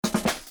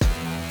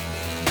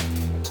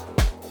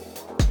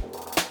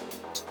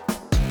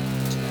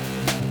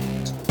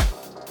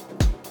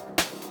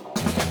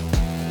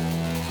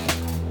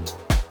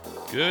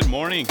Good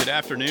morning, good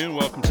afternoon.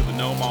 Welcome to the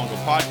No Mongo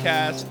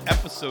Podcast,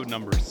 episode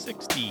number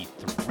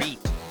 63.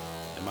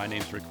 And my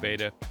name's Rick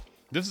Beta.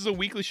 This is a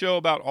weekly show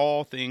about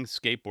all things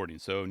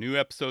skateboarding. So new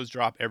episodes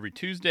drop every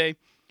Tuesday.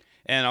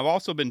 And I've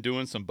also been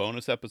doing some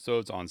bonus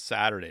episodes on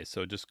Saturday.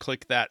 So just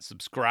click that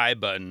subscribe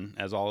button,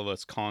 as all of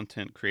us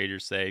content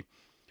creators say,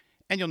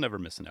 and you'll never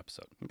miss an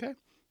episode. Okay?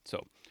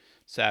 So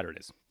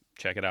Saturdays,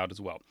 check it out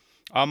as well.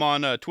 I'm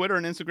on Twitter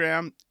and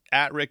Instagram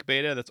at Rick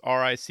Beta. That's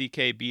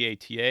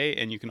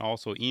RickBata. And you can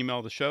also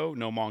email the show,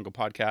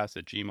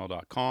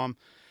 nomongopodcast@gmail.com.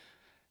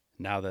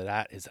 Now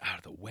that is out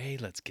of the way,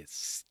 let's get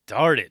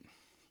started.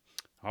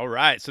 All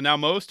right. So now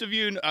most of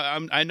you,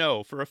 I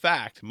know for a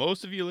fact,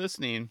 most of you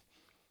listening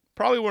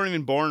probably weren't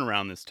even born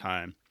around this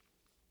time.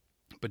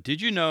 But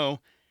did you know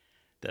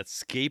that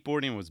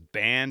skateboarding was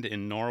banned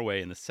in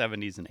Norway in the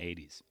 70s and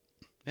 80s?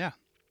 Yeah.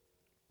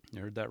 You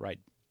heard that right.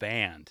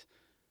 Banned.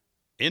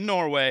 In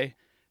Norway,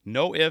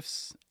 no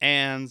ifs,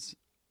 ands,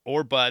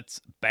 or buts,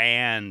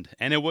 banned.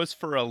 And it was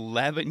for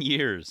 11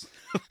 years.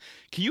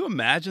 Can you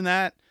imagine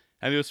that?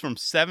 I mean, it was from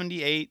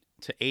 78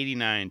 to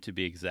 89 to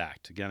be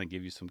exact, to kind of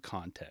give you some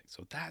context.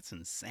 So that's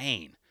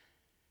insane.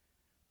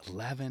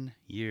 11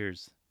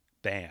 years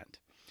banned.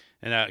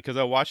 And because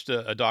I watched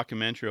a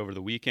documentary over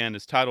the weekend,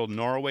 it's titled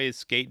Norway's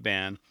Skate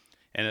Ban,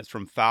 and it's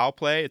from Foul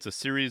Play. It's a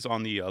series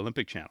on the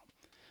Olympic Channel.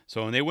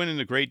 So, and they went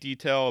into great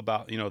detail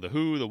about, the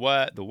who, the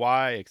what, the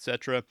why,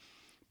 etc.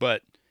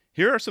 But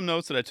here are some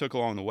notes that I took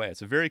along the way.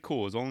 It's very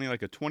cool. It's only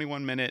like a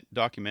 21-minute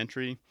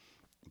documentary,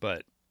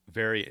 but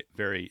very,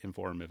 very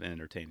informative and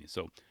entertaining.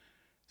 So,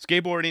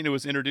 skateboarding, it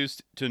was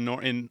introduced to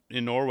in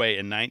Norway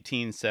in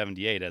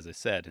 1978, as I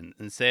said,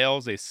 and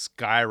sales, they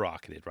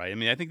skyrocketed, right? I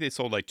mean, I think they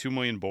sold like 2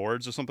 million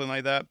boards or something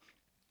like that.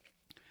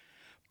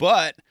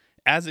 But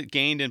as it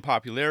gained in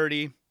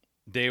popularity,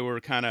 they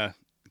were kind of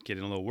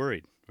getting a little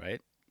worried,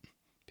 right?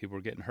 People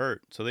were getting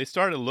hurt. So they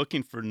started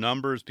looking for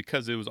numbers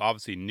because it was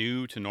obviously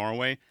new to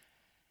Norway.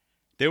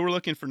 They were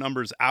looking for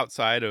numbers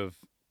outside of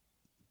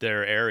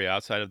their area,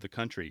 outside of the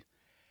country.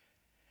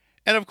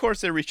 And of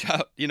course, they reach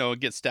out,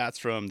 get stats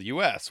from the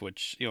U.S.,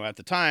 which, at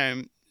the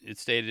time, it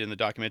stated in the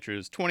documentary,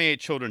 was 28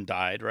 children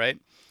died, right?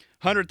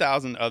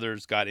 100,000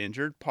 others got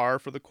injured, par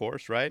for the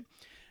course, right?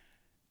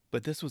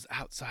 But this was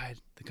outside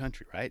the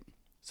country, right?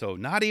 So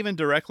not even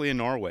directly in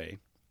Norway.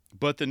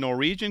 But the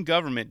Norwegian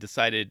government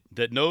decided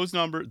that those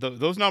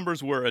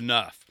numbers were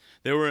enough.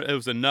 It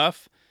was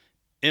enough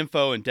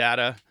info and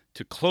data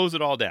to close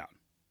it all down.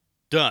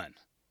 Done.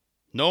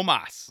 No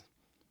mas.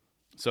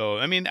 So,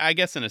 I mean, I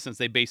guess in a sense,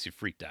 they basically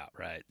freaked out,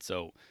 right?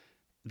 So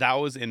that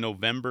was in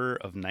November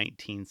of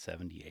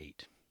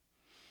 1978.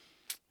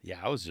 Yeah,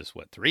 I was just,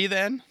 3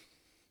 then?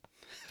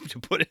 To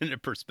put it into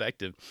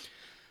perspective.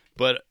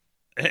 But,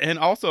 and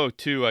also,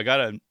 too, I got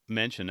to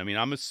mention, I mean,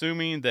 I'm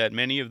assuming that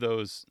many of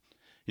those,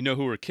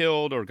 who were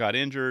killed or got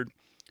injured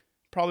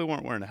probably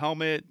weren't wearing a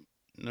helmet,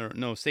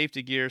 no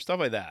safety gear, stuff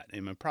like that. I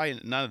mean, probably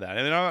none of that.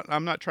 I mean,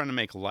 I'm not trying to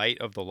make light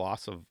of the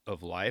loss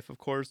of life, of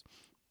course.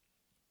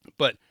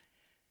 But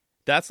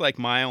that's like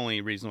my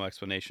only reasonable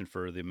explanation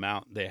for the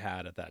amount they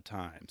had at that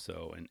time.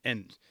 So,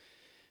 and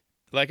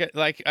like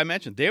I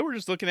mentioned, they were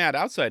just looking at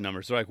outside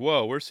numbers. They're like,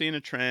 whoa, we're seeing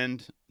a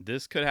trend.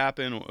 This could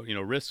happen.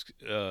 Risk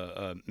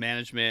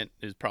management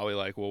is probably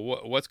like,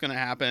 well, what's going to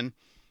happen?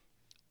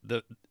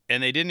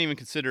 And they didn't even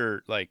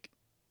consider like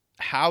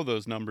how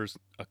those numbers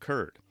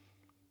occurred.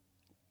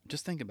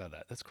 Just think about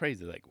that. That's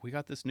crazy. Like, we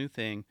got this new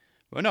thing.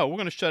 Well, no, we're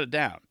going to shut it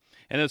down.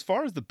 And as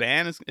far as the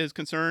ban is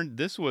concerned,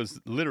 this was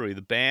literally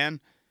the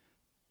ban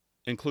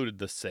included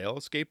the sale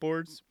of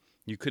skateboards.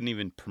 You couldn't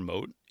even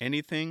promote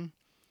anything.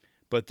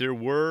 But there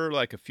were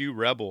like a few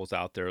rebels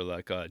out there,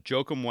 like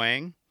Joachim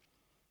Wang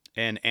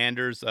and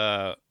Anders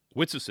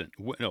Withusen.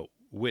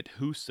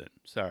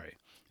 Sorry.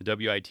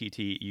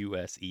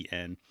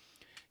 Wittusen.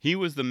 He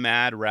was the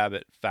Mad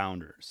Rabbit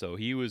founder. So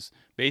he was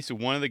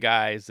basically one of the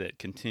guys that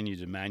continued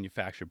to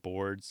manufacture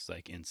boards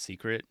like in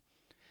secret,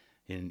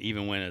 and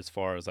even went as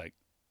far as like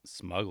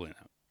smuggling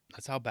them.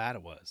 That's how bad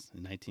it was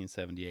in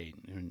 1978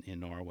 in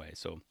Norway.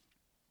 So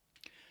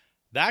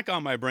that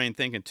got my brain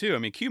thinking too. I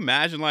mean, can you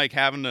imagine like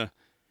having to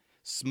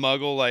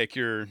smuggle like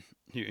your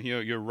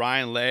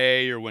Ryan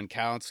Lay or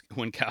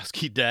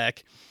Winkowski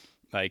deck,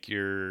 like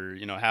you're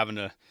having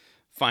to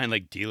find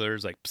like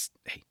dealers like, psst,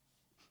 hey,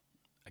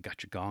 I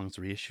got your Gongs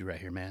reissue right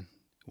here, man.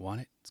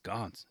 Want it? It's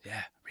Gongs.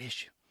 Yeah,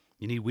 reissue.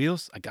 You need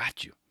wheels? I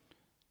got you.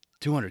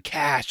 200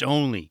 cash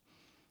only.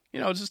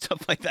 Just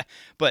stuff like that.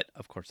 But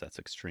of course that's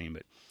extreme.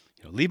 But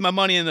leave my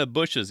money in the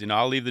bushes.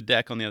 I'll leave the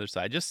deck on the other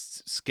side.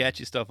 Just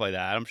sketchy stuff like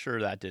that. I'm sure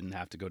that didn't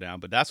have to go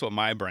down, but that's what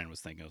my brain was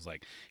thinking. It was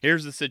like,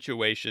 here's the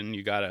situation.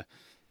 You got to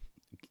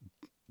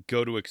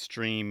go to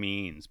extreme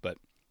means. But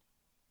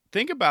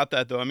think about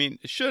that, though. I mean,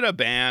 should a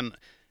ban,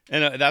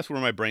 and that's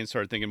where my brain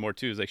started thinking more,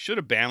 too, is like, should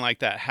a ban like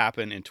that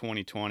happen in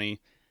 2020?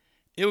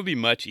 It would be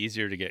much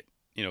easier to get,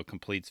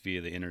 completes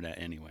via the internet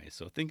anyway.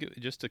 So think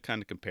just to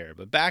kind of compare.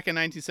 But back in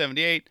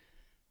 1978,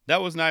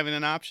 that was not even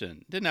an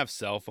option. Didn't have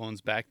cell phones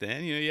back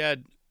then. You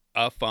had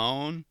a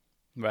phone,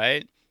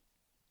 right?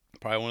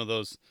 Probably one of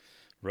those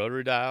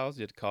rotary dials.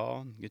 You had to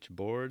call, get your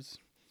boards.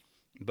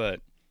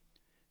 But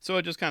so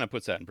it just kind of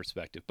puts that in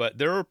perspective. But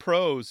there were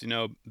pros,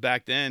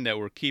 back then that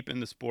were keeping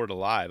the sport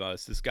alive.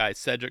 It's this guy,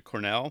 Cedric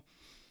Cornell,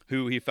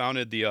 who he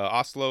founded the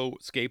Oslo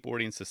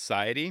Skateboarding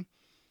Society.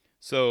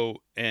 So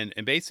and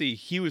basically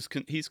he's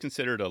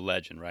considered a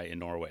legend, right, in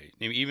Norway,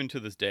 even to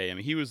this day. I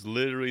mean, he was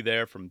literally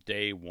there from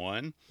day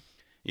one,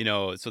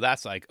 so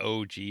that's like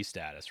OG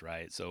status,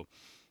 right? So,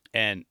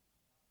 and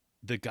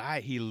the guy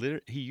he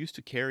used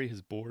to carry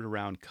his board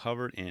around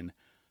covered in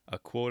a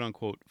quote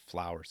unquote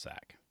flour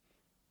sack.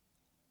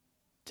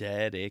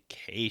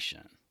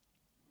 Dedication,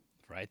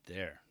 right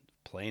there,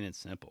 plain and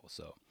simple.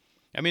 So,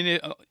 I mean,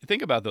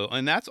 think about though,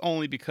 and that's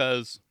only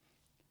because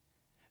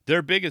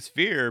their biggest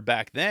fear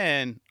back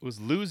then was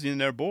losing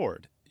their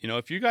board.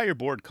 If you got your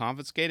board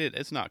confiscated,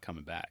 it's not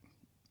coming back.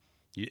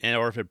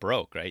 Or if it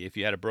broke, right? If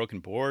you had a broken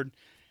board,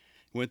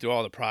 you went through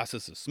all the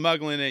process of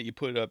smuggling it, you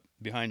put it up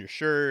behind your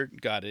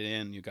shirt, got it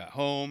in, you got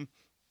home.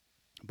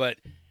 But,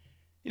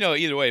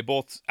 either way,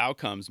 both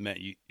outcomes meant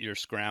you're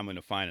scrambling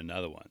to find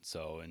another one.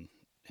 So,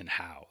 and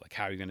how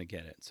are you going to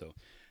get it? So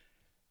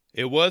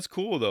it was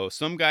cool though.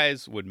 Some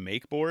guys would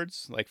make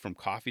boards like from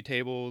coffee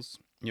tables,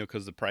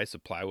 because the price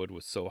of plywood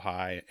was so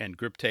high, and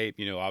grip tape,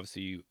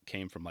 obviously you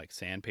came from like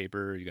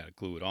sandpaper, you got to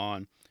glue it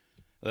on,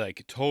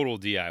 like total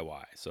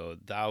DIY. So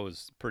that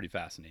was pretty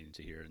fascinating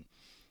to hear.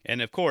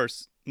 And of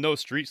course, no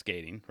street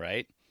skating,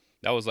 right?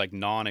 That was like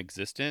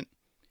non-existent,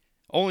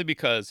 only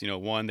because,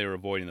 one, they were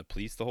avoiding the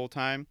police the whole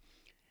time.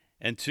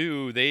 And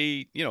two,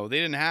 they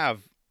didn't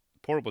have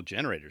portable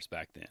generators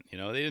back then. They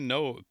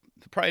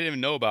probably didn't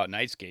even know about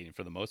night skating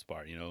for the most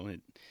part.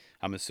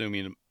 I'm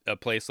assuming a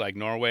place like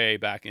Norway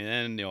back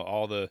then,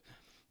 all the,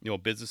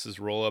 businesses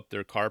roll up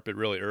their carpet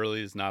really early.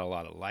 There's not a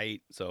lot of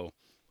light. So,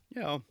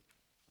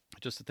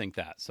 just to think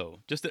that. So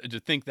just to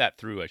think that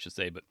through, I should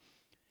say.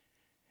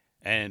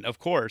 And of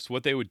course,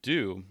 what they would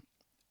do,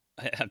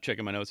 I'm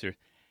checking my notes here,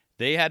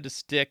 they had to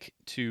stick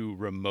to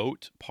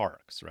remote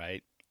parks,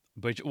 right?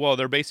 But, well,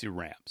 they're basically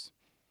ramps.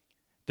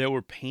 They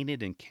were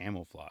painted in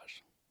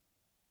camouflage.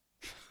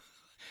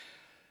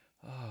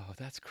 Oh,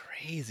 that's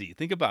crazy.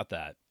 Think about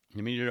that. I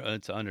mean,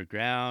 it's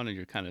underground and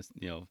you're kind of,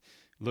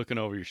 looking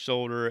over your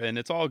shoulder, and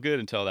it's all good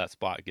until that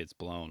spot gets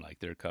blown, like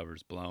their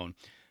cover's blown.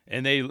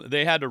 And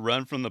they had to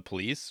run from the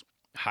police,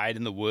 hide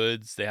in the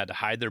woods. They had to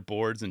hide their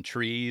boards in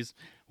trees,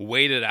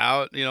 wait it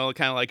out, kind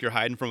of like you're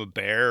hiding from a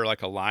bear or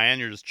like a lion.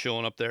 You're just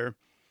chilling up there.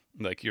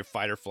 Like your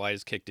fight or flight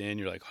is kicked in.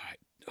 You're like, all right.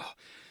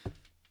 Oh.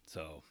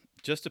 So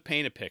just to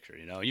paint a picture,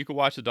 you can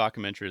watch the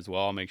documentary as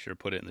well. I'll make sure to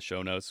put it in the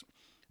show notes.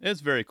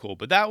 It's very cool.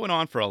 But that went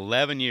on for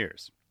 11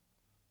 years.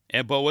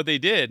 But what they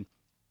did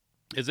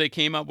is they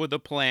came up with a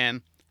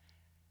plan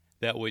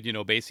that would,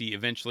 basically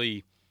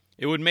eventually,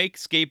 it would make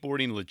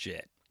skateboarding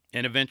legit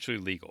and eventually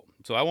legal.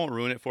 So I won't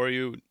ruin it for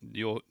you.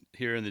 You'll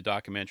hear in the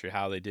documentary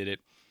how they did it.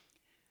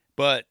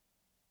 But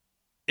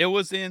it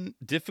was in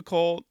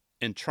difficult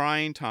and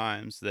trying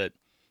times that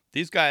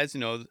these guys,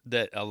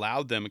 that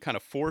allowed them and kind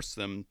of forced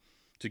them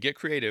to get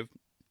creative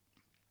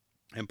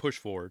and push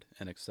forward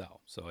and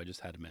excel. So I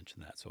just had to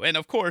mention that. So, and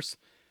of course,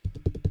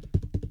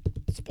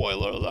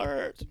 spoiler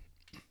alert,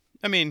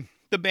 I mean,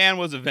 the ban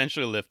was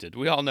eventually lifted.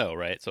 We all know,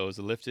 right? So it was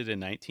lifted in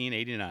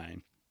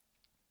 1989.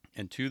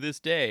 And to this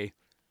day,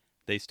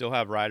 they still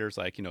have riders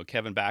like,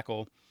 Kevin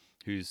Backel,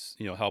 who's,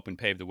 helping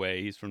pave the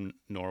way. He's from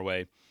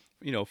Norway,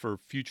 for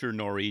future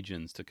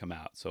Norwegians to come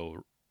out.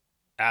 So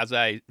as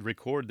I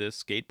record this,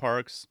 skate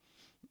parks,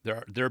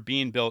 they're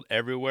being built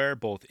everywhere,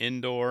 both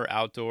indoor,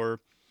 outdoor.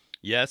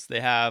 Yes,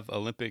 they have an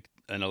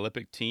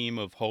Olympic team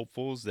of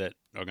hopefuls that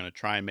are going to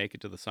try and make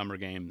it to the summer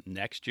game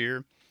next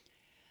year.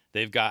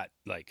 They've got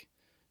like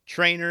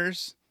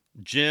trainers,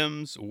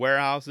 gyms,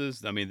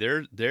 warehouses. I mean,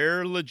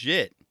 they're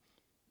legit.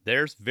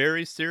 They're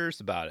very serious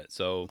about it.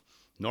 So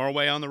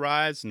Norway on the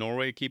rise.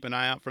 Norway, keep an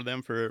eye out for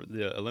them for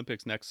the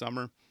Olympics next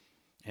summer.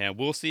 And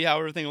we'll see how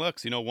everything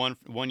looks,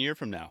 one year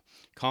from now.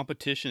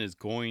 Competition is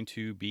going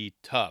to be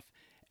tough.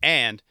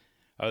 And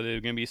are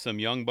there going to be some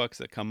young bucks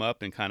that come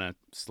up and kind of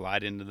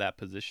slide into that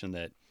position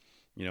that,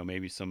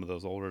 maybe some of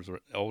those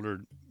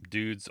older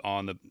dudes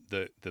on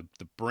the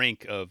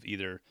brink of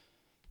either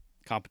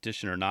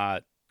competition or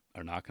not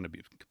are not going to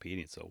be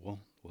competing. So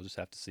we'll just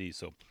have to see.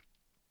 So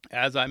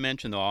as I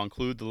mentioned, though, I'll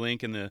include the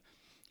link in the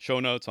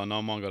show notes on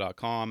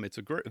nomongo.com. It's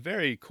a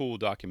very cool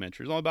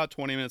documentary. It's only about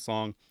 20 minutes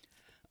long.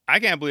 I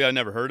can't believe I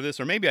never heard of this,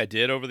 or maybe I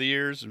did over the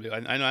years.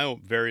 I know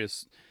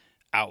various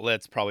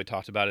outlets probably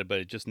talked about it, but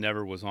it just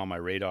never was on my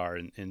radar.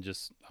 And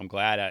just, I'm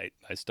glad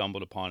I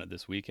stumbled upon it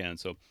this weekend.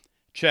 So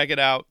check it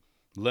out.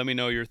 Let me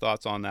know your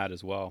thoughts on that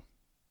as well.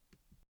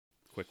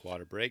 Quick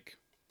water break.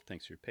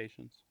 Thanks for your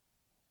patience.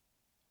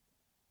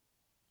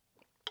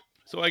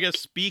 So I guess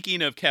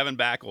speaking of Kevin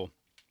Backel,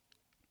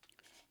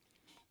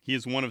 he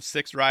is one of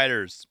 6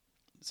 riders.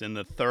 It's in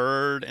the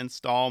 3rd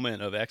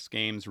installment of X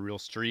Games Real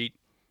Street.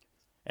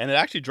 And it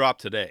actually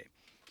dropped today.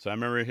 So I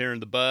remember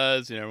hearing the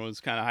buzz, everyone's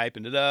kind of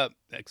hyping it up.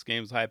 X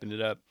Games hyping it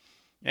up.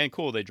 And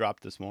cool, they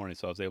dropped this morning,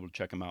 so I was able to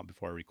check them out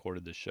before I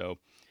recorded this show.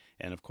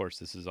 And of course,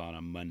 this is on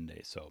a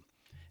Monday. So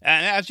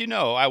And as you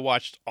know, I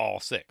watched all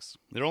 6.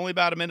 They're only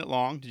about a minute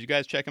long. Did you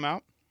guys check them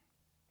out?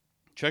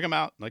 Check them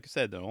out. Like I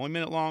said, they're only a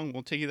minute long.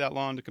 Won't take you that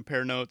long to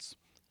compare notes.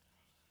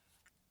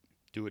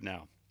 Do it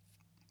now.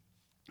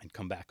 And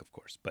come back, of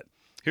course. But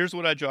here's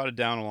what I jotted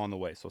down along the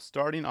way. So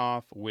starting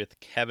off with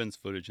Kevin's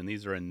footage, and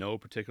these are in no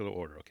particular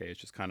order, okay?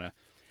 It's just kind of,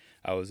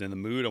 I was in the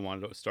mood. I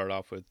wanted to start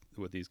off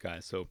with these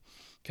guys. So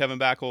Kevin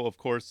Backholt, of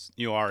course,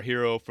 our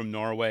hero from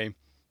Norway.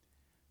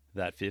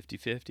 That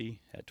 50-50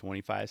 at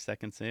 25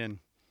 seconds in.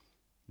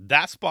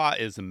 That spot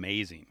is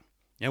amazing.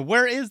 And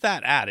where is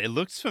that at? It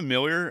looks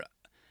familiar.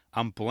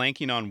 I'm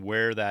blanking on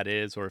where that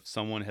is or if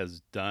someone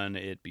has done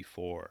it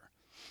before.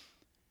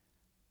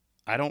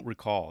 I don't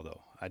recall,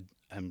 though.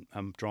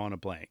 I'm drawing a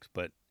blank.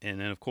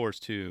 And then, of course,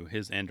 too,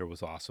 his ender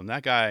was awesome.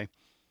 That guy,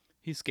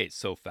 he skates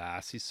so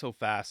fast. He's so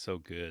fast, so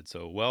good.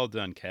 So well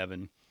done,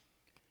 Kevin.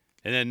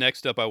 And then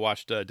next up, I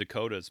watched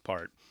Dakota's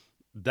part.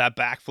 That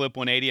backflip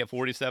 180 at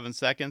 47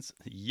 seconds.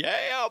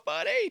 Yeah,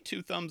 buddy.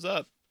 2 thumbs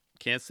up.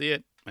 Can't see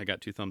it. I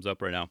got 2 thumbs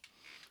up right now.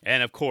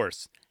 And, of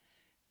course,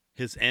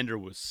 his ender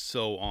was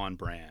so on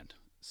brand.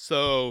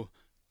 So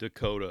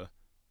Dakota,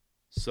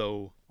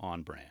 so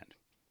on brand.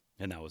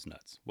 And that was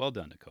nuts. Well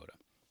done, Dakota.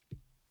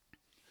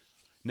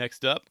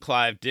 Next up,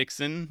 Clive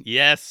Dixon.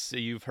 Yes,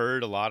 you've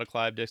heard a lot of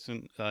Clive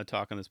Dixon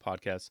talk on this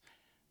podcast.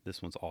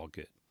 This one's all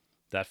good.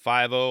 That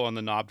 5-0 on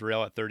the knobbed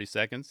rail at 30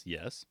 seconds.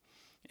 Yes.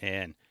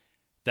 And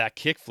that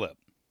kickflip.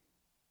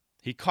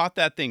 He caught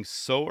that thing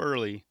so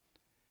early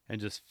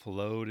and just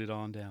floated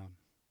on down.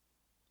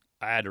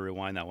 I had to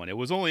rewind that one. It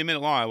was only a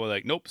minute long. I was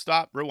like, nope,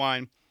 stop,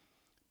 rewind.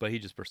 But he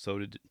just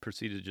proceeded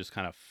to just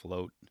kind of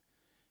float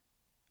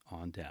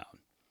on down.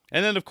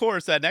 And then, of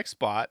course, that next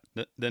spot,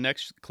 the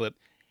next clip,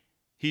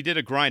 he did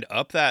a grind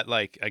up that,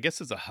 like, I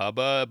guess it's a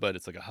hubba, but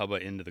it's like a hubba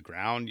into the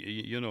ground.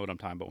 You know what I'm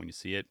talking about when you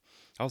see it.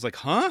 I was like,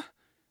 huh?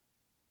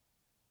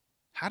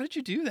 How did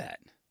you do that?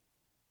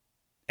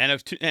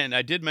 And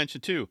I did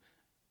mention, too,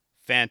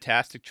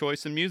 fantastic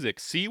choice in music.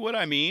 See what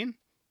I mean?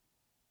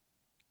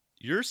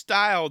 Your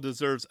style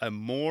deserves a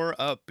more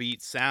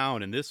upbeat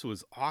sound, and this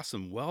was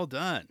awesome. Well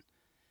done.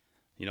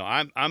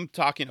 I'm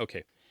talking,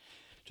 okay,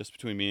 just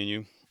between me and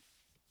you.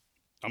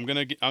 I'm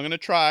gonna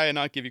try and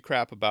not give you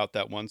crap about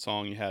that one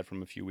song you had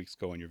from a few weeks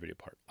ago in your video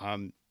part.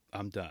 I'm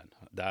done.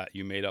 That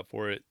you made up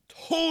for it.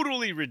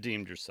 Totally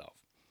redeemed yourself.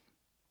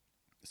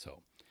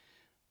 So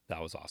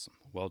that was awesome.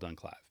 Well done,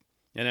 Clive.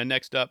 And then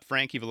next up,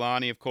 Frankie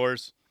Villani, of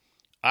course.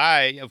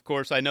 I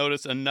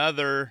noticed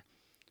another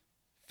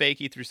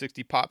fakie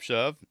 360 pop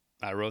shove.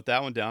 I wrote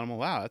that one down. I'm like,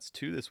 wow, that's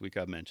 2 this week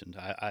I've mentioned.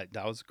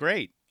 That was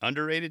great.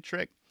 Underrated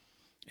trick.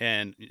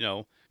 And,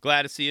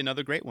 glad to see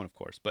another great one, of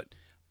course. But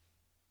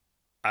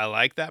I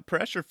like that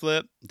pressure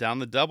flip down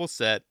the double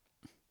set.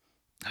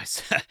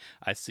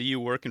 I see you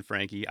working,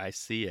 Frankie. I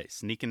see it.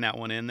 Sneaking that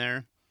one in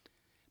there.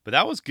 But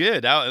that was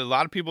good. A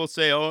lot of people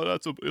say, oh,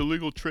 that's an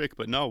illegal trick.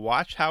 But no,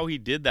 watch how he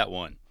did that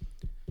one.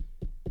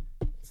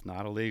 It's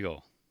not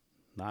illegal.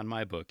 Not in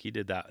my book. He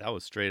did that. That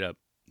was straight up.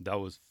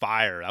 That was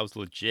fire. That was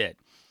legit.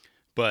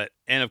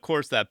 And of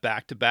course, that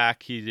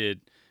back-to-back, he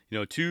did,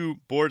 2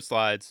 board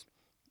slides,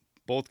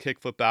 both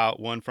kickflip out,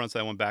 one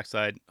frontside, one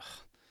backside.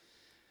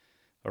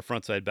 Or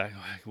frontside, back.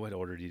 What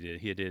order did he do?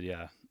 He did,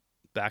 yeah,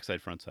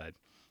 backside, frontside.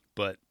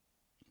 But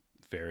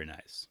very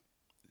nice.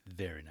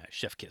 Very nice.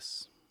 Chef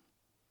kiss.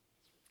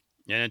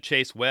 And then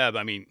Chase Webb,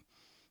 I mean,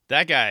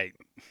 that guy,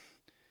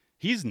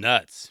 he's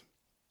nuts.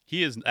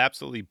 He is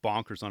absolutely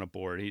bonkers on a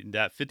board.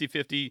 That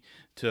 50-50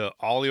 to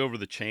ollie over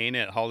the chain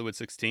at Hollywood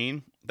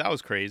 16, that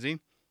was crazy.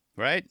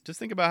 Right? Just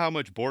think about how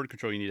much board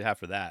control you need to have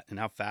for that and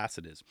how fast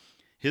it is.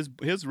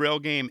 His rail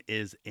game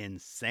is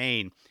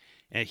insane.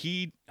 And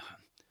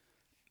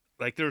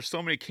there's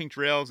so many kinked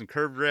rails and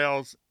curved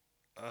rails.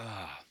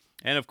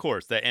 And of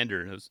course, that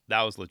ender,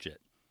 that was legit.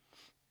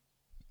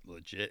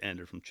 Legit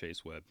ender from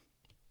Chase Webb.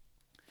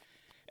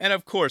 And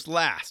of course,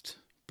 last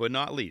but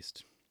not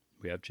least,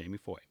 we have Jamie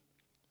Foy.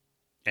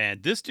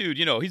 And this dude,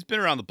 he's been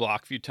around the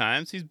block a few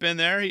times. He's been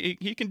there.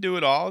 He can do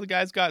it all. The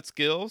guy's got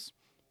skills.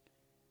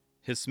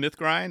 His Smith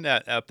grind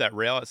up that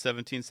rail at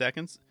 17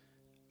 seconds,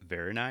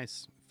 very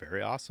nice,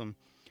 very awesome.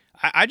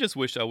 I just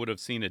wish I would have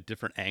seen a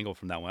different angle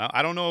from that one.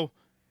 I don't know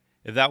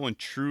if that one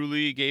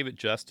truly gave it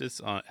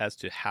justice as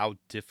to how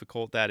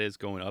difficult that is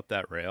going up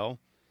that rail,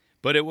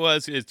 but it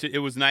was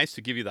nice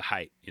to give you the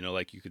height.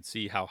 Like you could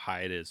see how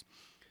high it is.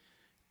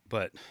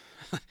 But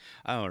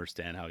I don't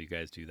understand how you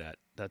guys do that.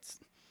 That's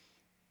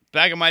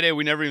back in my day.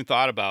 We never even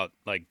thought about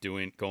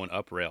going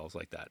up rails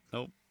like that.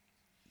 Nope.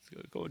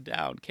 Go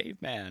down,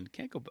 caveman.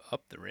 Can't go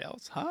up the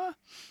rails, huh?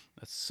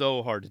 That's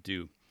so hard to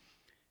do.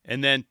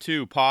 And then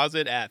 2, pause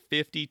it at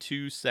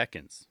 52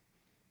 seconds.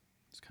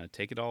 Just kind of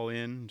take it all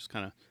in. Just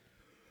kind of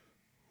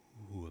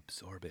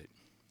absorb it.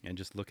 And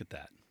just look at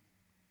that.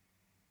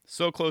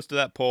 So close to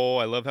that pole.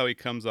 I love how he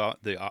comes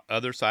out the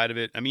other side of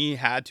it. I mean, he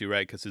had to,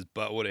 right? Because his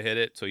butt would have hit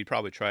it. So he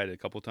probably tried it a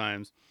couple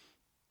times.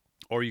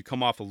 Or you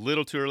come off a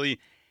little too early.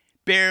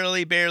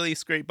 Barely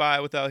scrape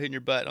by without hitting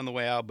your butt on the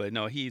way out. But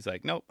no, he's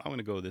like, nope, I'm going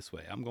to go this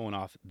way. I'm going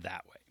off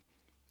that way.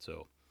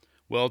 So,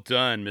 well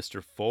done,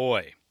 Mr.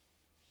 Foy.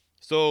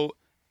 So,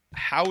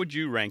 how would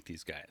you rank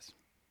these guys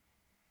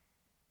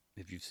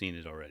if you've seen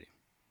it already?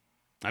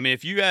 I mean,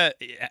 if you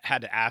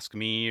had to ask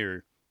me,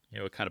 or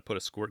kind of put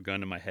a squirt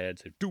gun to my head,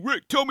 say, "Do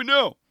Rick, tell me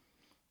now,"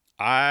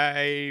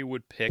 I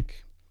would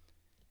pick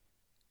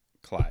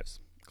Clive's.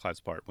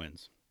 Clive's part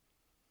wins.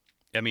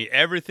 I mean,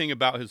 everything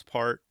about his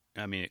part.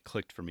 I mean, it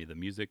clicked for me. The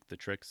music, the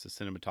tricks, the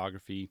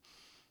cinematography,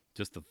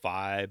 just the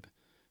vibe,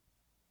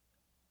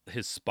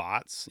 his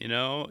spots.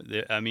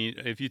 I mean,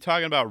 if you're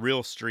talking about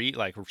real street,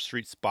 like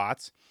street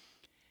spots,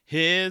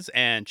 his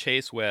and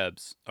Chase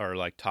Webb's are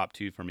like top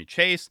two for me.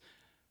 Chase,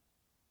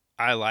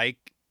 I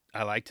liked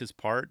his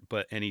part,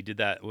 and he did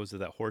that. Was it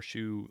that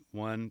horseshoe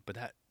one? But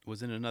that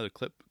was in another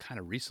clip kind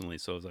of recently,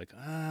 so I was like,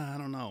 I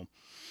don't know.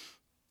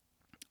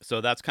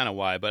 So that's kind of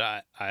why.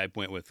 But I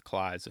went with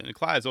Clive's, and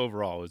Clive's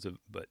overall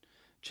but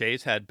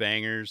Chase had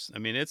bangers. I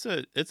mean, it's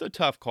a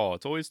tough call.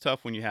 It's always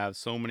tough when you have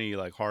so many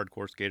like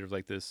hardcore skaters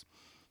like this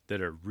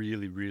that are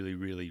really, really,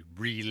 really,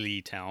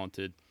 really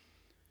talented.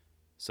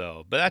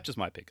 So, but that's just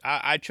my pick.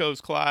 I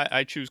chose Clive.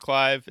 I choose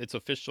Clive. It's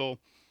official.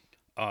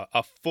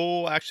 A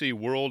full, actually,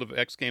 World of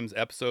X Games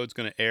episode is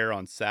going to air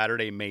on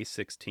Saturday, May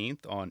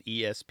 16th on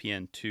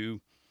ESPN2.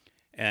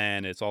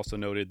 And it's also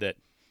noted that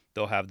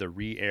they'll have the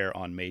re-air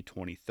on May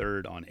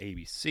 23rd on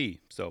ABC.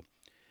 So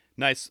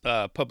nice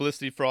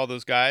publicity for all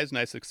those guys.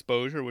 Nice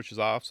exposure, which is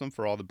awesome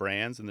for all the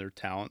brands and their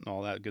talent and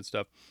all that good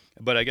stuff.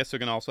 But I guess they're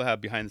going to also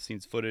have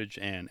behind-the-scenes footage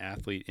and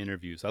athlete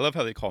interviews. I love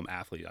how they call them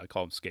athlete. I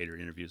call them skater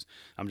interviews.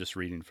 I'm just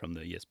reading from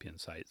the ESPN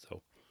site.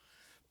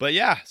 But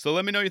yeah, so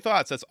let me know your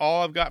thoughts. That's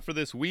all I've got for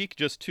this week.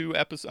 Just two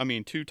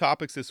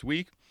topics this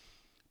week.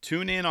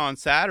 Tune in on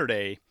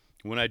Saturday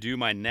when I do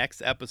my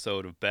next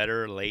episode of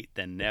Better Late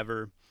Than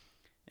Never.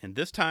 And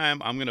this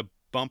time I'm going to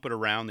bump it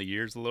around the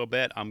years a little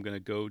bit. I'm going to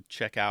go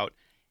check out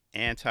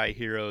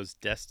Anti-Heroes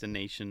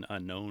Destination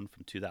Unknown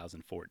from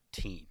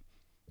 2014.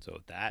 So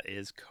that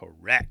is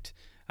correct.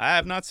 I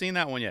have not seen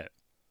that one yet.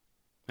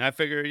 And I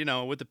figure,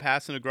 with the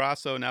passing of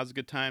Grasso, now's a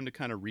good time to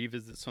kind of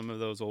revisit some of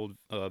those old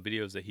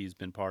videos that he's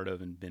been part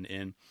of and been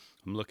in.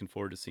 I'm looking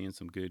forward to seeing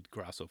some good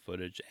Grasso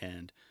footage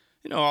and,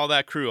 all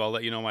that crew. I'll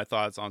let you know my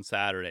thoughts on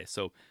Saturday.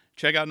 So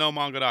check out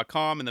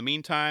nomongo.com in the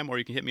meantime, or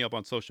you can hit me up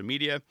on social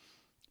media.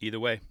 Either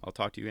way, I'll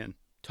talk to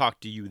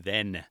you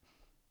then.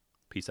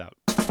 Peace out.